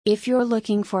If you're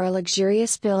looking for a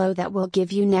luxurious pillow that will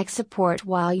give you neck support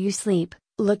while you sleep,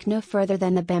 look no further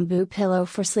than the bamboo pillow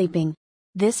for sleeping.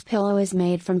 This pillow is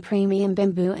made from premium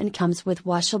bamboo and comes with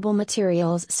washable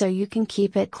materials so you can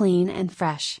keep it clean and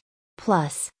fresh.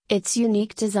 Plus, its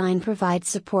unique design provides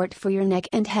support for your neck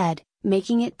and head,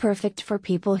 making it perfect for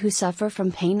people who suffer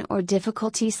from pain or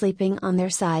difficulty sleeping on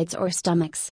their sides or stomachs.